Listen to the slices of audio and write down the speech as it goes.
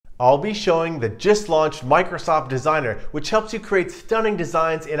I'll be showing the just launched Microsoft Designer, which helps you create stunning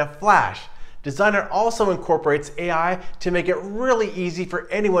designs in a flash. Designer also incorporates AI to make it really easy for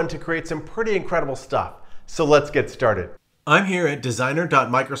anyone to create some pretty incredible stuff. So let's get started. I'm here at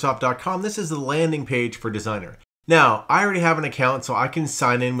designer.microsoft.com. This is the landing page for Designer. Now, I already have an account, so I can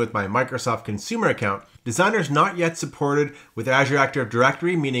sign in with my Microsoft Consumer account. Designer is not yet supported with Azure Active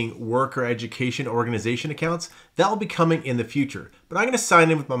Directory, meaning work or education organization accounts. That will be coming in the future, but I'm going to sign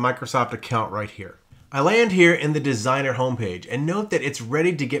in with my Microsoft account right here. I land here in the Designer homepage, and note that it's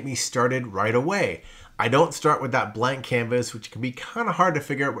ready to get me started right away. I don't start with that blank canvas, which can be kind of hard to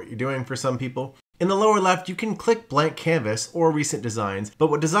figure out what you're doing for some people. In the lower left, you can click blank canvas or recent designs, but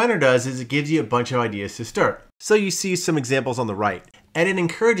what Designer does is it gives you a bunch of ideas to start. So you see some examples on the right, and it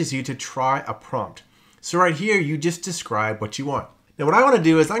encourages you to try a prompt. So right here, you just describe what you want. Now what I want to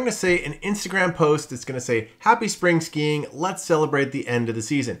do is I'm going to say an Instagram post that's going to say, "Happy spring skiing, let's celebrate the end of the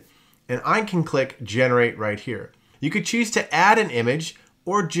season." And I can click generate right here. You could choose to add an image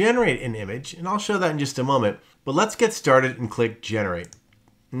or generate an image, and I'll show that in just a moment, but let's get started and click generate.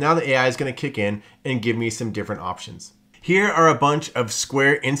 Now the AI is going to kick in and give me some different options. Here are a bunch of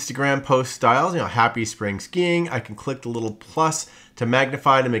square Instagram post styles. Happy spring skiing. I can click the little plus to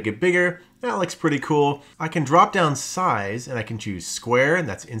magnify to make it bigger. That looks pretty cool. I can drop down size and I can choose square, and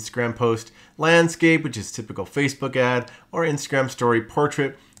that's Instagram post, landscape, which is typical Facebook ad, or Instagram story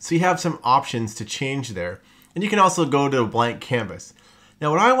portrait. So you have some options to change there. And you can also go to a blank canvas.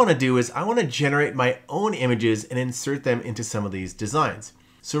 Now what I want to do is I want to generate my own images and insert them into some of these designs.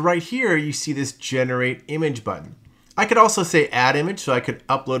 So right here, you see this generate image button. I could also say add image, so I could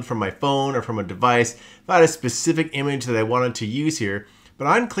upload from my phone or from a device if I had a specific image that I wanted to use here. But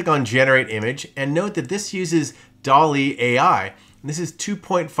I'm going to click on generate image, and note that this uses Dall E AI. And this is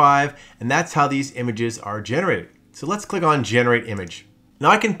 2.5, and that's how these images are generated. So let's click on generate image. Now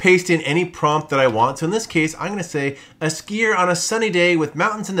I can paste in any prompt that I want. So in this case, I'm going to say a skier on a sunny day with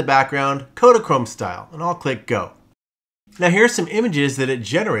mountains in the background, Kodachrome style, and I'll click go. Now here's some images that it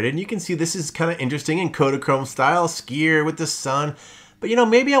generated, and you can see this is kind of interesting in Kodachrome style, skier with the sun. But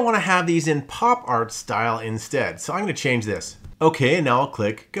maybe I want to have these in pop art style instead. So I'm going to change this. Okay, and now I'll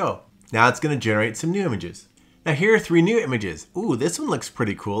click go. Now it's going to generate some new images. Now here are 3 new images. Ooh, this one looks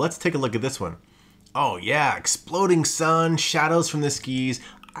pretty cool. Let's take a look at this one. Oh yeah, exploding sun, shadows from the skis.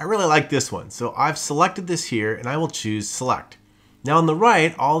 I really like this one. So I've selected this here, and I will choose select. Now on the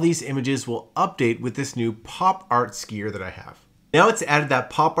right, all these images will update with this new pop art skier that I have. Now it's added that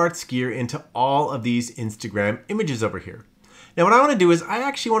pop art skier into all of these Instagram images over here. Now what I want to do is I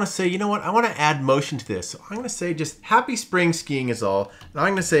actually want to say, I want to add motion to this. So I'm going to say just happy spring skiing is all. And I'm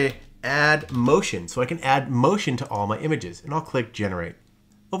going to say add motion. So I can add motion to all my images, and I'll click generate.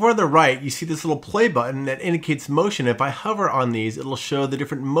 Over on the right, you see this little play button that indicates motion. If I hover on these, it'll show the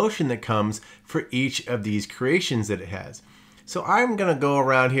different motion that comes for each of these creations that it has. So I'm going to go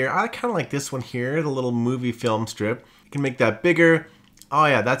around here. I kind of like this one here, the little movie film strip. You can make that bigger. Oh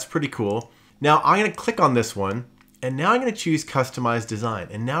yeah, that's pretty cool. Now I'm going to click on this one, and now I'm going to choose Customize Design.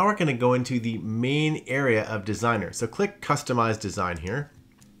 And now we're going to go into the main area of Designer. So click Customize Design here.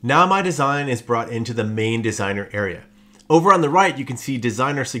 Now my design is brought into the main Designer area. Over on the right, you can see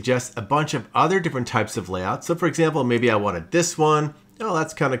Designer suggests a bunch of other different types of layouts. So for example, maybe I wanted this one. Oh,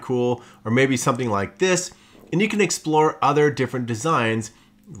 that's kind of cool. Or maybe something like this. And you can explore other different designs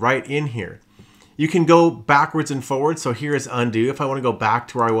right in here. You can go backwards and forwards. So here is undo. If I want to go back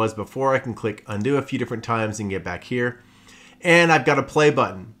to where I was before, I can click undo a few different times and get back here. And I've got a play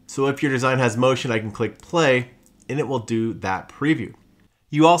button. So if your design has motion, I can click play, and it will do that preview.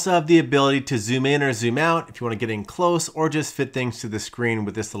 You also have the ability to zoom in or zoom out if you want to get in close, or just fit things to the screen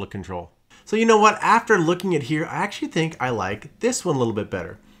with this little control. So you know what? After looking at here, I actually think I like this one a little bit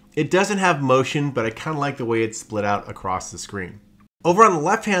better. It doesn't have motion, but I kind of like the way it's split out across the screen. Over on the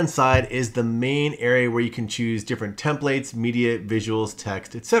left-hand side is the main area where you can choose different templates, media, visuals,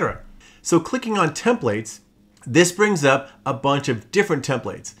 text, etc. So clicking on templates, this brings up a bunch of different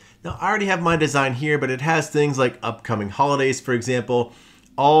templates. Now I already have my design here, but it has things like upcoming holidays, for example,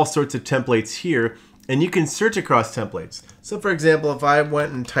 all sorts of templates here, and you can search across templates. So for example, if I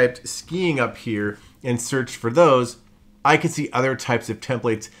went and typed skiing up here and searched for those, I can see other types of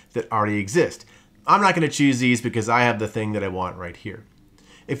templates that already exist. I'm not going to choose these because I have the thing that I want right here.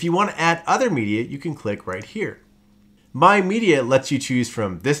 If you want to add other media, you can click right here. My Media lets you choose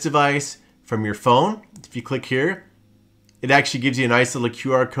from this device, from your phone. If you click here, it actually gives you a nice little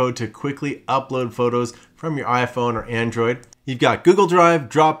QR code to quickly upload photos from your iPhone or Android. You've got Google Drive,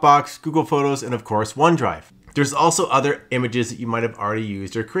 Dropbox, Google Photos, and of course OneDrive. There's also other images that you might have already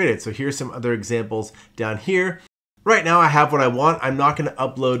used or created. So here's some other examples down here. Right now I have what I want. I'm not going to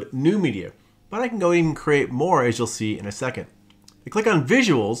upload new media, but I can go even create more, as you'll see in a second. I click on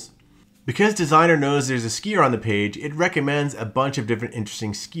visuals. Because Designer knows there's a skier on the page, it recommends a bunch of different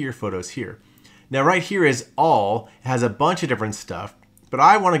interesting skier photos here. Now right here is all. It has a bunch of different stuff, but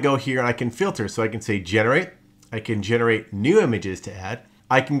I want to go here and I can filter. So I can say generate. I can generate new images to add.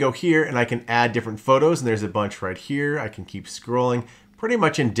 I can go here and I can add different photos, and there's a bunch right here. I can keep scrolling pretty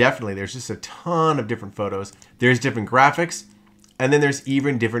much indefinitely. There's just a ton of different photos. There's different graphics, and then there's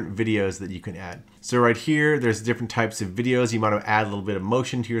even different videos that you can add. So right here, there's different types of videos. You might want to add a little bit of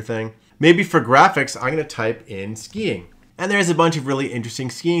motion to your thing. Maybe for graphics, I'm going to type in skiing. And there's a bunch of really interesting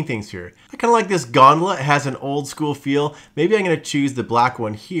skiing things here. I kind of like this gondola. It has an old school feel. Maybe I'm going to choose the black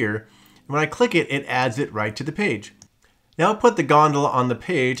one here. And when I click it, it adds it right to the page. Now I'll put the gondola on the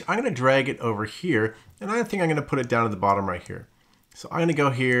page. I'm going to drag it over here, and I think I'm going to put it down at the bottom right here. So I'm going to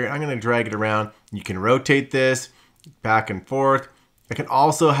go here, and I'm going to drag it around. You can rotate this back and forth. I can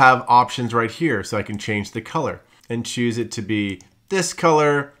also have options right here, so I can change the color and choose it to be this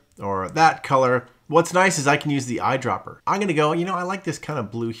color or that color. What's nice is I can use the eyedropper. I'm going to go, I like this kind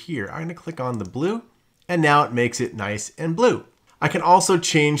of blue here. I'm going to click on the blue, and now it makes it nice and blue. I can also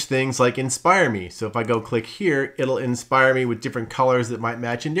change things like inspire me. So if I go click here, it'll inspire me with different colors that might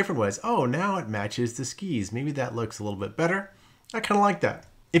match in different ways. Oh, now it matches the skis. Maybe that looks a little bit better. I kind of like that.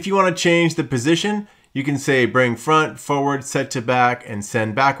 If you want to change the position, you can say bring front, forward, set to back, and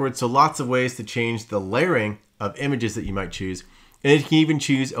send backwards. So lots of ways to change the layering of images that you might choose. And you can even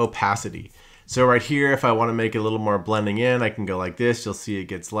choose opacity. So right here, if I want to make it a little more blending in, I can go like this. You'll see it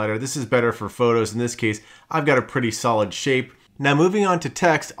gets lighter. This is better for photos. In this case, I've got a pretty solid shape. Now moving on to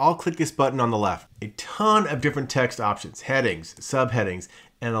text, I'll click this button on the left. A ton of different text options, headings, subheadings,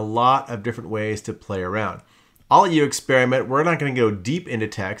 and a lot of different ways to play around. I'll let you experiment. We're not going to go deep into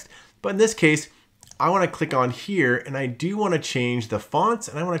text, but in this case, I want to click on here, and I do want to change the fonts,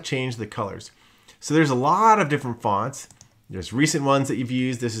 and I want to change the colors. So there's a lot of different fonts. There's recent ones that you've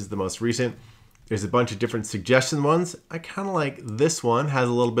used. This is the most recent. There's a bunch of different suggestion ones. I kind of like this one, has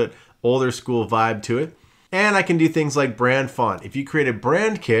a little bit older school vibe to it. And I can do things like brand font. If you create a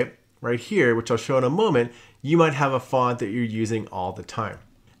brand kit right here, which I'll show in a moment, you might have a font that you're using all the time.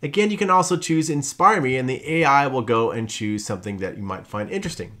 Again, you can also choose Inspire Me, and the AI will go and choose something that you might find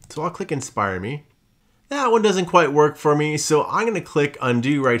interesting. So I'll click Inspire Me. That one doesn't quite work for me, so I'm going to click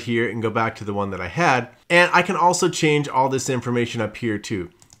Undo right here and go back to the one that I had. And I can also change all this information up here too.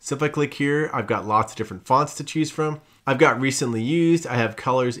 So if I click here, I've got lots of different fonts to choose from. I've got recently used, I have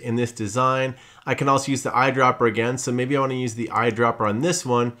colors in this design. I can also use the eyedropper again, so maybe I want to use the eyedropper on this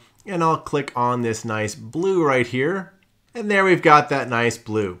one, and I'll click on this nice blue right here, and there we've got that nice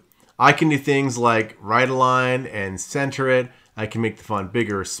blue. I can do things like right align and center it. I can make the font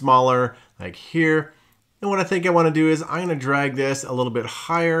bigger or smaller, like here. And what I think I want to do is I'm going to drag this a little bit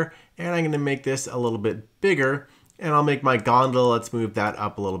higher, and I'm going to make this a little bit bigger, and I'll make my gondola, let's move that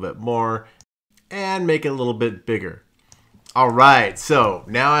up a little bit more, and make it a little bit bigger. All right, so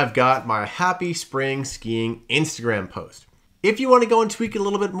now I've got my happy spring skiing Instagram post. If you want to go and tweak it a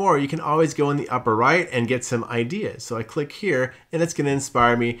little bit more, you can always go in the upper right and get some ideas. So I click here and it's going to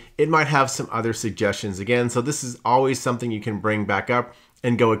inspire me. It might have some other suggestions again. So this is always something you can bring back up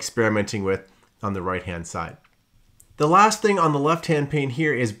and go experimenting with on the right-hand side. The last thing on the left-hand pane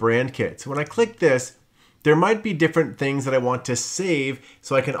here is brand kit. So when I click this, there might be different things that I want to save,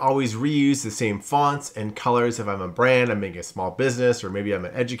 so I can always reuse the same fonts and colors. If I'm a brand, I'm making a small business, or maybe I'm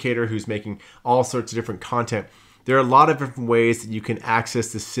an educator who's making all sorts of different content. There are a lot of different ways that you can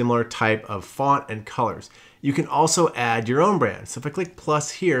access the similar type of font and colors. You can also add your own brand. So if I click plus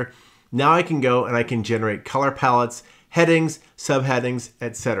here, now I can go and I can generate color palettes, headings, subheadings,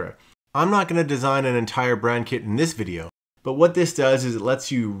 etc. I'm not going to design an entire brand kit in this video, but what this does is it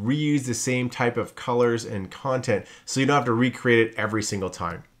lets you reuse the same type of colors and content so you don't have to recreate it every single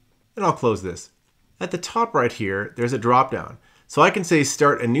time. And I'll close this. At the top right here, there's a drop down. So I can say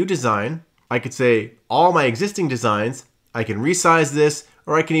start a new design. I could say all my existing designs. I can resize this,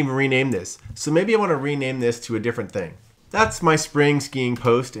 or I can even rename this. So maybe I want to rename this to a different thing. That's my spring skiing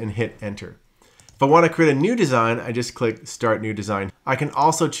post and hit enter. If I want to create a new design, I just click start new design. I can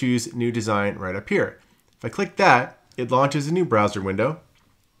also choose new design right up here. If I click that, it launches a new browser window,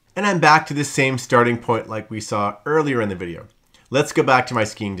 and I'm back to the same starting point like we saw earlier in the video. Let's go back to my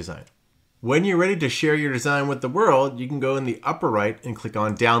skiing design. When you're ready to share your design with the world, you can go in the upper right and click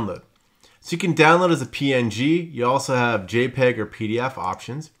on download. So you can download as a PNG. You also have JPEG or PDF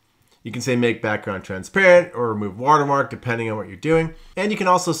options. You can say make background transparent or remove watermark depending on what you're doing. And you can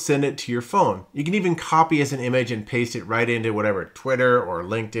also send it to your phone. You can even copy as an image and paste it right into whatever, Twitter or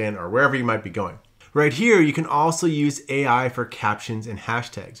LinkedIn or wherever you might be going. Right here, you can also use AI for captions and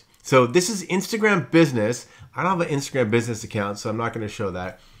hashtags. So this is Instagram Business. I don't have an Instagram Business account, so I'm not going to show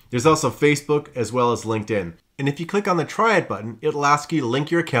that. There's also Facebook as well as LinkedIn. And if you click on the Try It button, it'll ask you to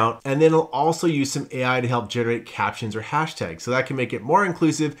link your account, and then it'll also use some AI to help generate captions or hashtags. So that can make it more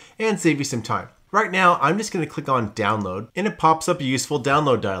inclusive and save you some time. Right now, I'm just going to click on Download, and it pops up a useful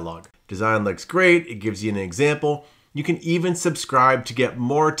download dialog. Design looks great. It gives you an example. You can even subscribe to get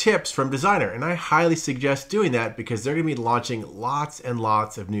more tips from Designer, and I highly suggest doing that because they're going to be launching lots and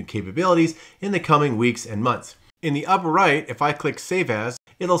lots of new capabilities in the coming weeks and months. In the upper right, if I click Save As,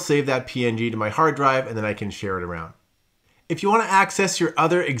 it'll save that PNG to my hard drive, and then I can share it around. If you want to access your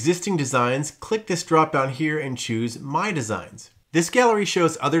other existing designs, click this drop down here and choose My Designs. This gallery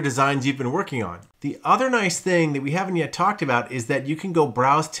shows other designs you've been working on. The other nice thing that we haven't yet talked about is that you can go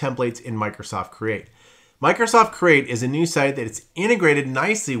browse templates in Microsoft Create. Microsoft Create is a new site that is integrated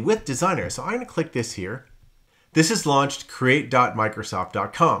nicely with Designer. So I'm going to click this here. This has launched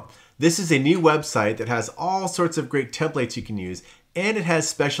create.microsoft.com. This is a new website that has all sorts of great templates you can use, and it has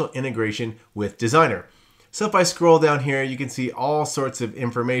special integration with Designer. So if I scroll down here, you can see all sorts of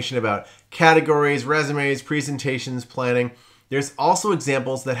information about categories, resumes, presentations, planning. There's also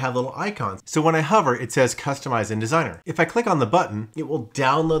examples that have little icons. So when I hover, it says Customize in Designer. If I click on the button, it will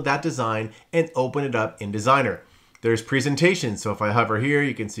download that design and open it up in Designer. There's presentations. So if I hover here,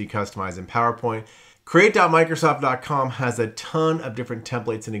 you can see Customize in PowerPoint. Create.microsoft.com has a ton of different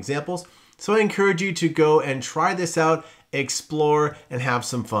templates and examples. So I encourage you to go and try this out, explore, and have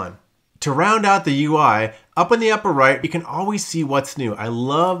some fun. To round out the UI, up in the upper right, you can always see what's new. I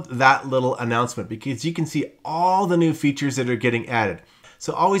love that little announcement because you can see all the new features that are getting added.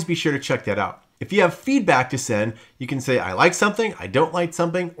 So always be sure to check that out. If you have feedback to send, you can say, I like something, I don't like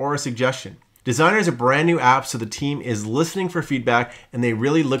something, or a suggestion. Designer is a brand new app, so the team is listening for feedback, and they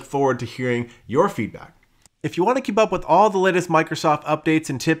really look forward to hearing your feedback. If you want to keep up with all the latest Microsoft updates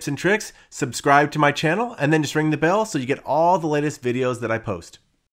and tips and tricks, subscribe to my channel, and then just ring the bell so you get all the latest videos that I post.